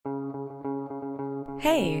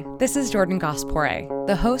Hey, this is Jordan Gospore,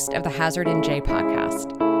 the host of the Hazard in J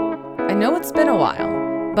podcast. I know it's been a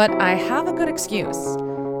while, but I have a good excuse.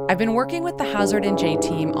 I've been working with the Hazard in J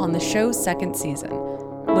team on the show's second season,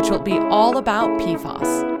 which will be all about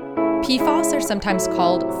PFAS. PFAS are sometimes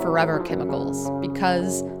called forever chemicals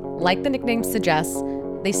because, like the nickname suggests,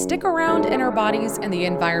 they stick around in our bodies and the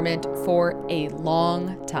environment for a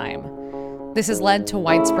long time. This has led to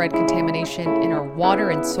widespread contamination in our water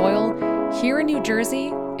and soil here in New Jersey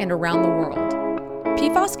and around the world.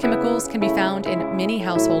 PFAS chemicals can be found in many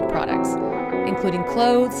household products, including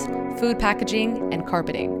clothes, food packaging, and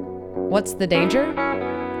carpeting. What's the danger?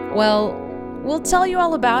 Well, we'll tell you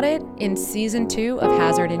all about it in Season 2 of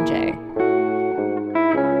Hazard in J.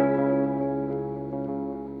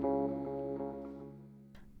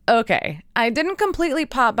 Okay, I didn't completely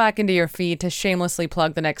pop back into your feed to shamelessly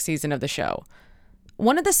plug the next season of the show.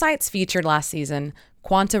 One of the sites featured last season,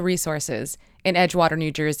 Quanta Resources, in Edgewater,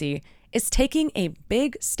 New Jersey, is taking a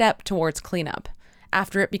big step towards cleanup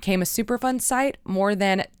after it became a Superfund site more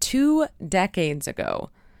than 2 decades ago.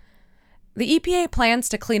 The EPA plans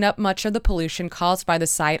to clean up much of the pollution caused by the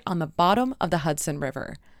site on the bottom of the Hudson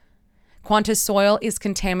River. Quanta's soil is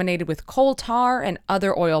contaminated with coal tar and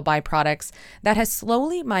other oil byproducts that has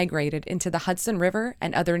slowly migrated into the Hudson River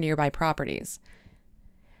and other nearby properties.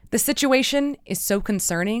 The situation is so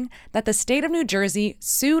concerning that the state of New Jersey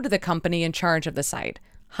sued the company in charge of the site,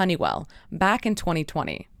 Honeywell, back in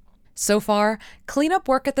 2020. So far, cleanup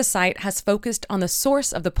work at the site has focused on the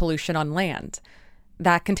source of the pollution on land.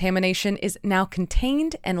 That contamination is now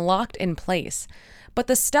contained and locked in place, but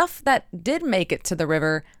the stuff that did make it to the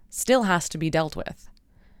river still has to be dealt with.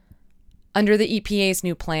 Under the EPA's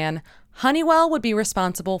new plan, Honeywell would be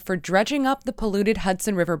responsible for dredging up the polluted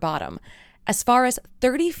Hudson River bottom, as far as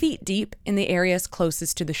 30 feet deep in the areas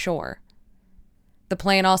closest to the shore. The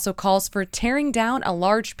plan also calls for tearing down a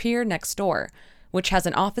large pier next door, which has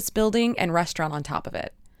an office building and restaurant on top of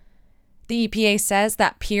it. The EPA says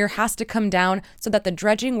that pier has to come down so that the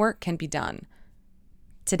dredging work can be done.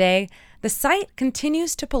 Today, the site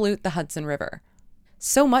continues to pollute the Hudson River,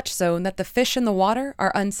 so much so that the fish in the water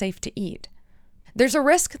are unsafe to eat. There's a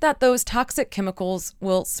risk that those toxic chemicals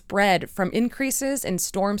will spread from increases in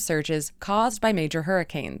storm surges caused by major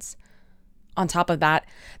hurricanes. On top of that,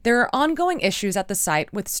 there are ongoing issues at the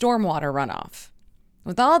site with stormwater runoff.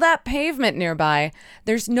 With all that pavement nearby,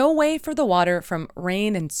 there's no way for the water from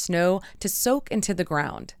rain and snow to soak into the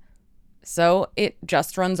ground. So it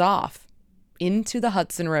just runs off into the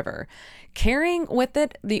Hudson River, carrying with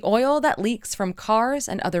it the oil that leaks from cars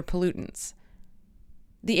and other pollutants.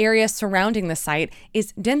 The area surrounding the site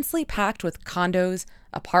is densely packed with condos,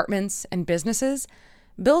 apartments, and businesses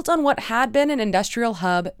built on what had been an industrial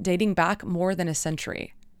hub dating back more than a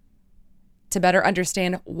century. To better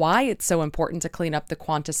understand why it's so important to clean up the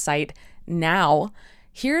Quanta site now,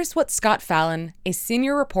 here's what Scott Fallon, a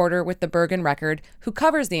senior reporter with the Bergen Record who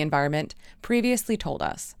covers the environment, previously told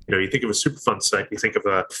us. You think of a Superfund site, you think of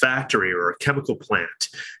a factory or a chemical plant,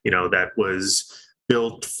 that was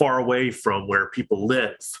built far away from where people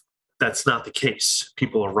live. That's not the case.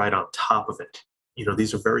 People are right on top of it.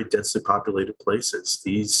 These are very densely populated places.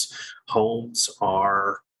 These homes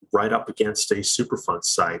are right up against a Superfund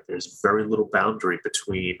site. There's very little boundary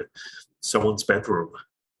between someone's bedroom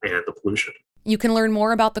and the pollution. You can learn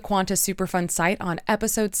more about the Quanta Superfund site on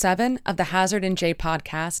episode 7 of the Hazard in J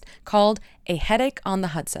podcast called A Headache on the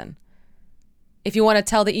Hudson. If you want to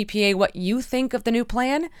tell the EPA what you think of the new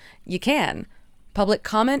plan, you can. Public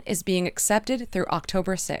comment is being accepted through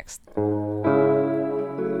October 6th.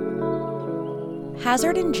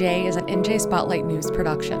 Hazard in J is an NJ Spotlight News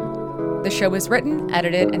production. The show is written,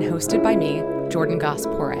 edited, and hosted by me, Jordan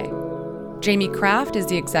Gospore. Jamie Kraft is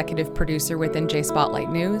the executive producer with NJ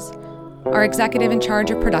Spotlight News. Our executive in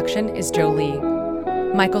charge of production is Joe Lee.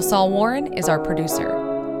 Michael Saul Warren is our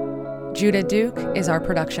producer. Judah Duke is our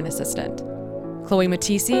production assistant. Chloe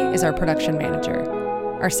Matisi is our production manager.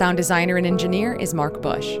 Our sound designer and engineer is Mark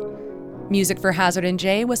Bush. Music for Hazard in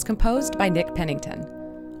J was composed by Nick Pennington.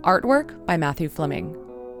 Artwork by Matthew Fleming.